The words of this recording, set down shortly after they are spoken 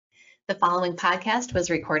The following podcast was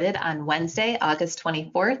recorded on Wednesday, August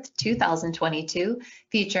 24th, 2022,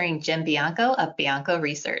 featuring Jim Bianco of Bianco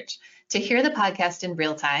Research. To hear the podcast in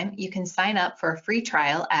real time, you can sign up for a free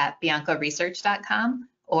trial at biancoresearch.com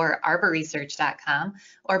or arborresearch.com,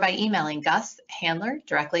 or by emailing Gus Handler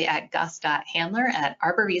directly at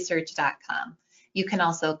gus.handler@arborresearch.com. You can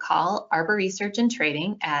also call Arbor Research and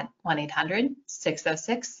Trading at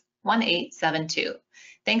 1-800-606-1872.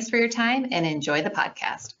 Thanks for your time and enjoy the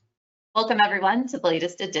podcast. Welcome everyone to the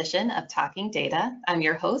latest edition of Talking Data. I'm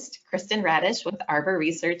your host, Kristen Radish with Arbor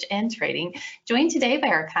Research and Trading, joined today by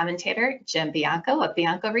our commentator, Jim Bianco of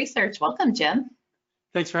Bianco Research. Welcome, Jim.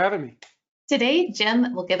 Thanks for having me. Today,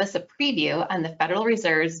 Jim will give us a preview on the Federal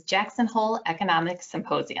Reserve's Jackson Hole Economic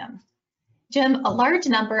Symposium. Jim, a large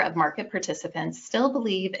number of market participants still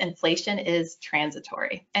believe inflation is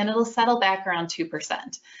transitory and it'll settle back around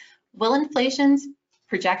 2%. Will inflation's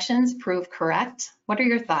projections prove correct? What are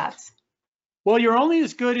your thoughts? Well, you're only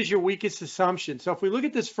as good as your weakest assumption. So if we look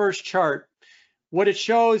at this first chart, what it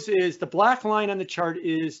shows is the black line on the chart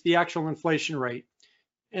is the actual inflation rate.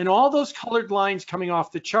 And all those colored lines coming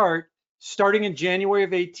off the chart, starting in January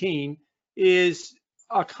of 18, is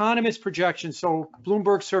economist projections. So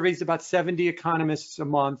Bloomberg surveys about 70 economists a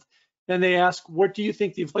month. And they ask, what do you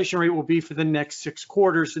think the inflation rate will be for the next 6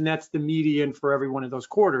 quarters? And that's the median for every one of those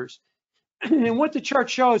quarters. And what the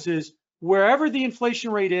chart shows is wherever the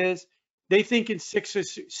inflation rate is, they think in six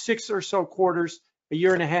or so quarters, a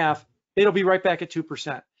year and a half, it'll be right back at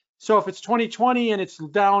 2%. So if it's 2020 and it's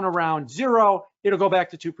down around 0, it'll go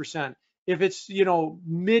back to 2%. If it's,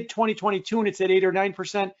 mid 2022 and it's at 8 or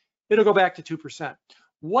 9%, it'll go back to 2%.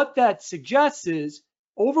 What that suggests is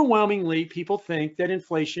overwhelmingly people think that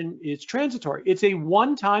inflation is transitory. It's a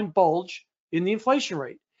one-time bulge in the inflation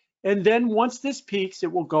rate. And then once this peaks,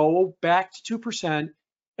 it will go back to 2%.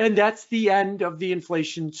 And that's the end of the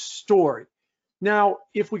inflation story. Now,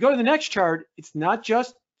 if we go to the next chart, it's not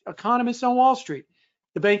just economists on Wall Street.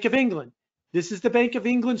 The Bank of England. This is the Bank of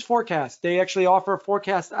England's forecast. They actually offer a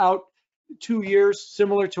forecast out 2 years,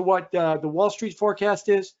 similar to what the Wall Street forecast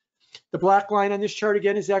is. The black line on this chart,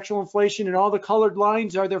 again, is actual inflation, and all the colored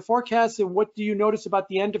lines are their forecasts. And what do you notice about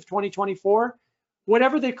the end of 2024?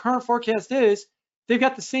 Whatever the current forecast is, they've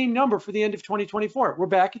got the same number for the end of 2024. We're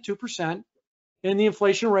back at 2%. And the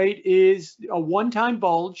inflation rate is a one-time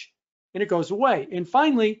bulge, and it goes away. And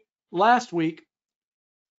finally, last week,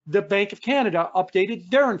 the Bank of Canada updated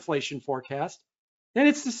their inflation forecast, and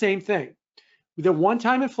it's the same thing. The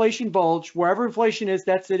one-time inflation bulge, wherever inflation is,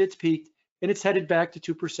 that's it, it's peaked, and it's headed back to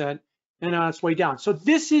 2% and on its way down. So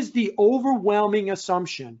this is the overwhelming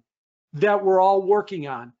assumption that we're all working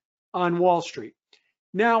on Wall Street.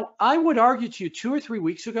 Now, I would argue to you 2 or 3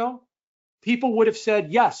 weeks ago, people would have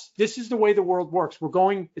said, yes, this is the way the world works.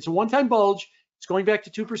 It's a one-time bulge, it's going back to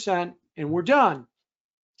 2%, and we're done.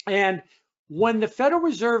 And when the Federal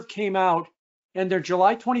Reserve came out in their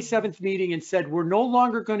July 27th meeting and said, we're no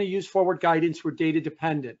longer going to use forward guidance, we're data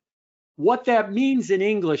dependent. What that means in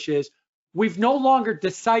English is we've no longer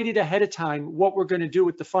decided ahead of time what we're going to do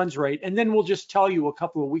with the funds rate, and then we'll just tell you a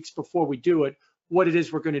couple of weeks before we do it what it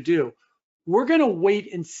is we're going to do. We're going to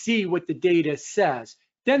wait and see what the data says.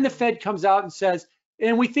 Then the Fed comes out and says,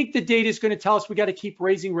 and we think the data is going to tell us we got to keep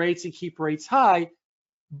raising rates and keep rates high.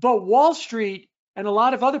 But Wall Street and a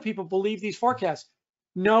lot of other people believe these forecasts.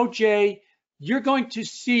 No, Jay, you're going to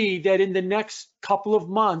see that in the next couple of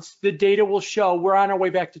months, the data will show we're on our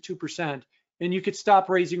way back to 2%. And you could stop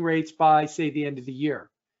raising rates by, say, the end of the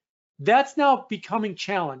year. That's now becoming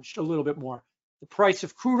challenged a little bit more. The price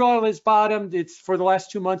of crude oil has bottomed. It's for the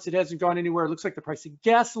last 2 months, it hasn't gone anywhere. It looks like the price of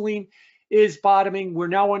gasoline is bottoming. We're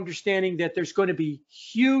now understanding that there's going to be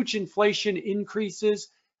huge inflation increases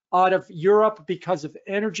out of Europe because of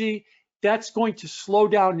energy. That's going to slow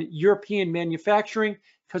down European manufacturing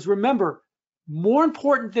because remember, more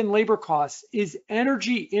important than labor costs is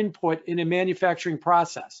energy input in a manufacturing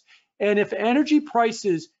process. And if energy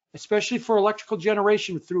prices, especially for electrical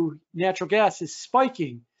generation through natural gas, is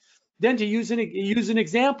spiking, then to use an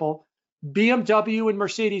example, BMW and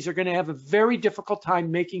Mercedes are going to have a very difficult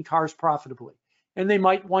time making cars profitably. And they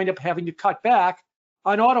might wind up having to cut back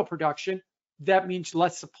on auto production. That means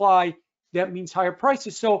less supply. That means higher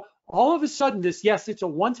prices. So all of a sudden this, yes, it's a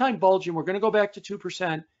one-time bulge and we're going to go back to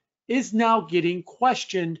 2%, is now getting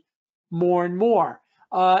questioned more and more.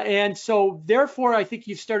 And so therefore, I think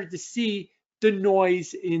you've started to see the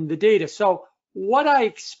noise in the data. So what I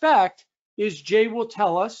expect is Jay will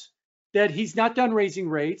tell us that he's not done raising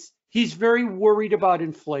rates. He's very worried about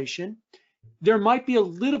inflation. There might be a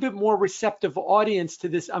little bit more receptive audience to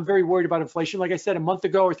this. I'm very worried about inflation. Like I said, a month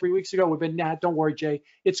ago or 3 weeks ago, we've been, nah, don't worry, Jay,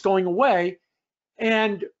 it's going away.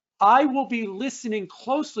 And I will be listening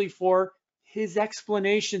closely for his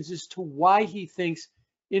explanations as to why he thinks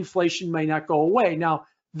inflation may not go away. Now,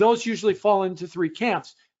 those usually fall into three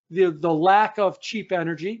camps. The lack of cheap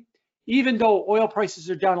energy. Even though oil prices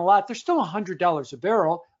are down a lot, they're still $100 a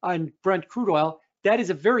barrel on Brent crude oil. That is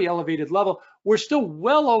a very elevated level. We're still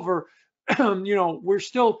well over, we're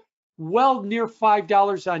still well near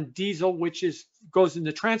 $5 on diesel, which goes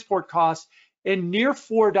into transport costs, and near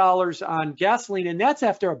 $4 on gasoline, and that's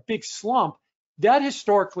after a big slump. That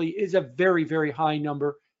historically is a very, very high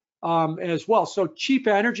number as well. So cheap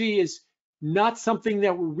energy is not something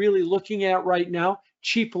that we're really looking at right now.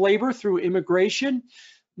 Cheap labor through immigration,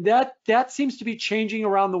 that seems to be changing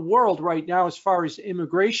around the world right now as far as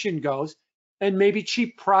immigration goes. And maybe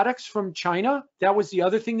cheap products from China. That was the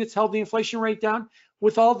other thing that's held the inflation rate down.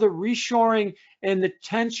 With all the reshoring and the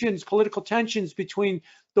tensions, political tensions between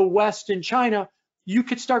the West and China, you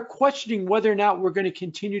could start questioning whether or not we're going to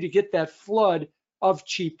continue to get that flood of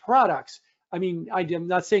cheap products. I mean, I'm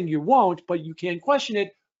not saying you won't, but you can question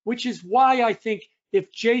it, which is why I think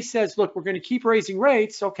if Jay says, look, we're going to keep raising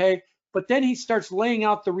rates, okay, but then he starts laying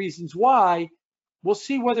out the reasons why, we'll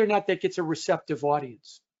see whether or not that gets a receptive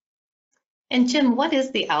audience. And Jim, what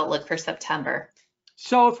is the outlook for September?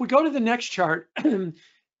 So if we go to the next chart,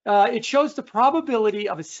 it shows the probability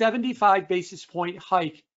of a 75 basis point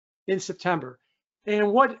hike in September.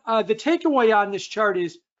 And what the takeaway on this chart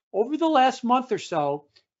is, over the last month or so,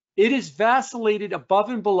 it has vacillated above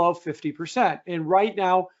and below 50%. And right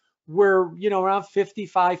now, we're around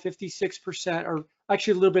 55, 56%, or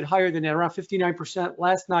actually a little bit higher than that, around 59%.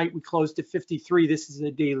 Last night, we closed at 53. This is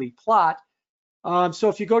a daily plot. So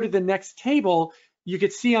if you go to the next table, you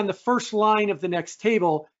could see on the first line of the next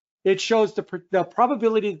table, it shows the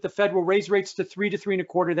probability that the Fed will raise rates to 3 to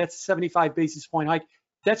 3.25. That's a 75 basis point hike.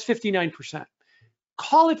 That's 59%.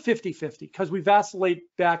 Call it 50-50 because we vacillate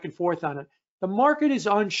back and forth on it. The market is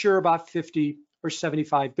unsure about 50 or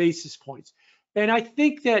 75 basis points. And I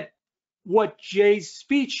think that what Jay's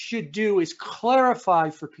speech should do is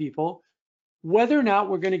clarify for people whether or not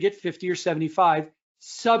we're going to get 50 or 75,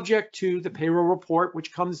 subject to the payroll report,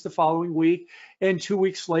 which comes the following week, and 2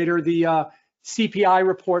 weeks later, the CPI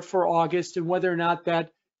report for August, and whether or not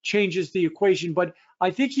that changes the equation. But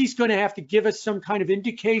I think he's going to have to give us some kind of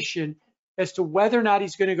indication as to whether or not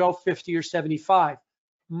he's going to go 50 or 75.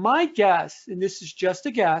 My guess, and this is just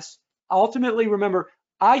a guess, ultimately, remember,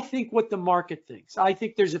 I think what the market thinks. I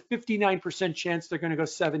think there's a 59% chance they're going to go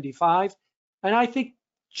 75. And I think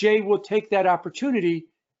Jay will take that opportunity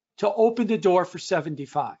to open the door for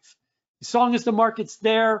 75. As long as the market's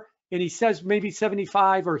there and he says maybe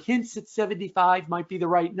 75 or hints at 75 might be the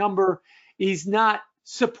right number, he's not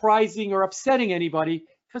surprising or upsetting anybody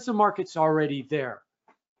because the market's already there.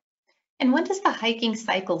 And when does the hiking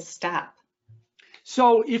cycle stop?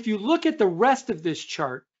 So if you look at the rest of this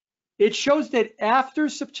chart, it shows that after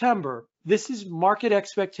September, this is market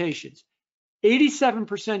expectations,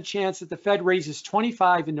 87% chance that the Fed raises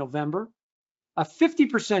 25 in November, a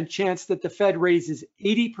 50% chance that the Fed raises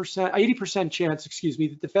 80% chance,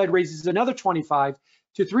 that the Fed raises another 25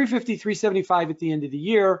 to 350, 375 at the end of the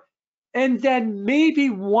year, and then maybe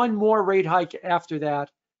one more rate hike after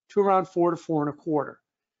that to around 4 to 4.25.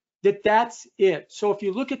 That's it. So if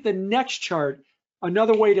you look at the next chart,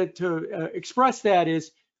 another way to express that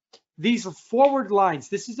is these forward lines.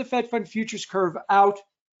 This is the Fed Fund futures curve out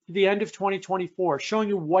to the end of 2024, showing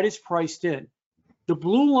you what is priced in. The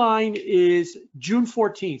blue line is June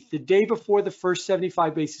 14th, the day before the first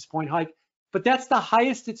 75 basis point hike, but that's the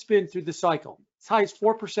highest it's been through the cycle. It's high as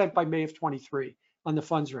 4% by May of 23 on the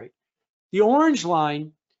funds rate. The orange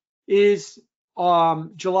line is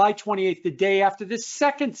July 28th, the day after the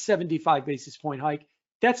second 75 basis point hike.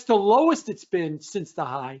 That's the lowest it's been since the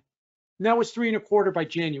high, and that was 3.25 by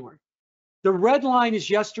January. The red line is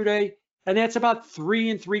yesterday, and that's about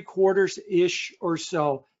 3 3/4-ish or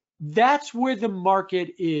so. That's where the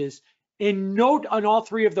market is. And note on all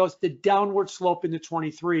three of those, the downward slope in the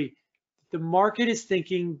 23. The market is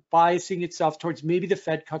thinking, biasing itself towards maybe the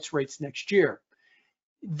Fed cuts rates next year.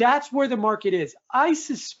 That's where the market is. I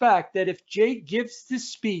suspect that if Jay gives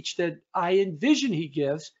this speech that I envision he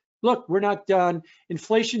gives, look, we're not done.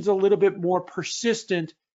 Inflation's a little bit more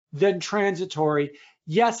persistent than transitory.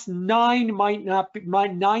 Yes,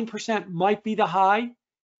 9% might be the high,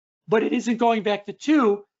 but it isn't going back to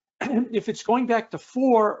 2. If it's going back to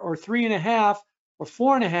 4 or 3.5 or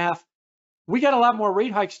 4.5, we got a lot more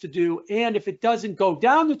rate hikes to do. And if it doesn't go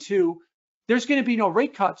down to 2, there's going to be no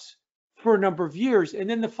rate cuts for a number of years. And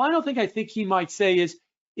then the final thing I think he might say is,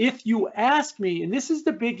 if you ask me, and this is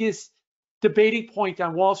the biggest debating point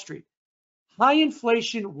on Wall Street, high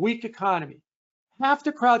inflation, weak economy. half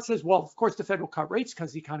the crowd says, well, of course the Fed will cut rates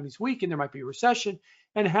because the economy's weak and there might be a recession.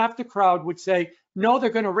 And half the crowd would say, no, they're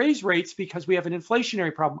going to raise rates because we have an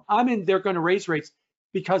inflationary problem. They're going to raise rates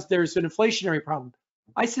because there's an inflationary problem.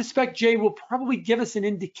 I suspect Jay will probably give us an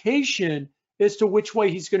indication as to which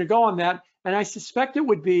way he's going to go on that. And I suspect it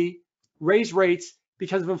would be raise rates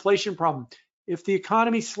because of inflation problem. If the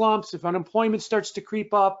economy slumps, if unemployment starts to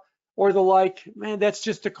creep up or the like, man, that's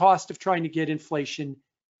just the cost of trying to get inflation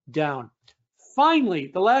down.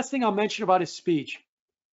 Finally, the last thing I'll mention about his speech,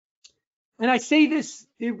 and I say this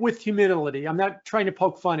with humility, I'm not trying to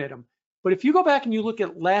poke fun at him, but if you go back and you look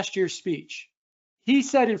at last year's speech, he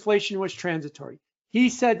said inflation was transitory. He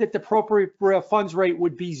said that the appropriate funds rate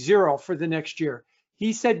would be 0 for the next year.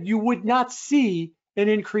 He said you would not see an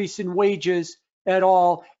increase in wages at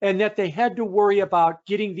all, and that they had to worry about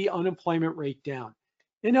getting the unemployment rate down.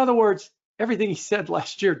 In other words, everything he said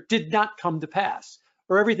last year did not come to pass,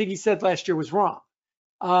 or everything he said last year was wrong.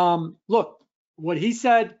 Look, what he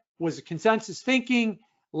said was a consensus thinking.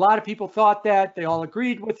 A lot of people thought that, they all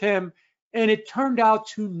agreed with him, and it turned out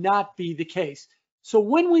to not be the case. So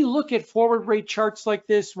when we look at forward rate charts like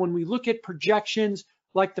this, when we look at projections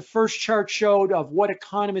like the first chart showed of what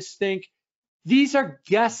economists think, these are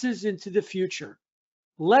guesses into the future.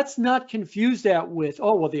 Let's not confuse that with,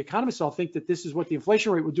 oh, well, the economists all think that this is what the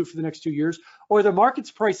inflation rate will do for the next 2 years, or the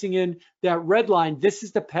market's pricing in that red line, this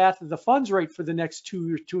is the path of the funds rate for the next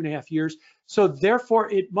 2.5 years. So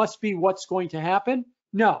therefore, it must be what's going to happen.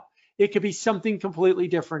 No, it could be something completely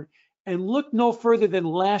different. And look no further than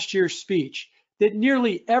last year's speech, that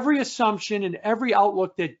nearly every assumption and every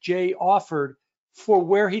outlook that Jay offered for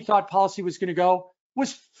where he thought policy was going to go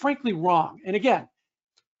was frankly wrong. And again,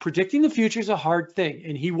 predicting the future is a hard thing,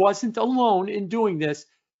 and he wasn't alone in doing this,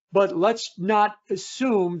 but let's not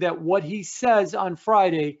assume that what he says on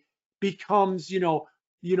Friday becomes,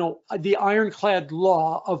 the ironclad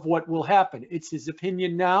law of what will happen. It's his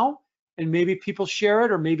opinion now, and maybe people share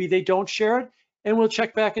it or maybe they don't share it, and we'll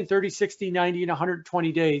check back in 30, 60, 90, and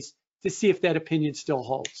 120 days to see if that opinion still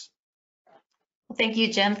holds. Well, thank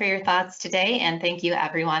you, Jim, for your thoughts today, and thank you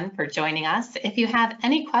everyone for joining us. If you have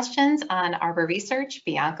any questions on Arbor Research,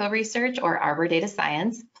 Bianco Research, or Arbor Data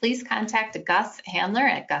Science, please contact Gus Handler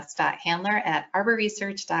at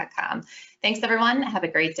gus.handler@arborresearch.com. Thanks everyone, have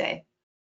a great day.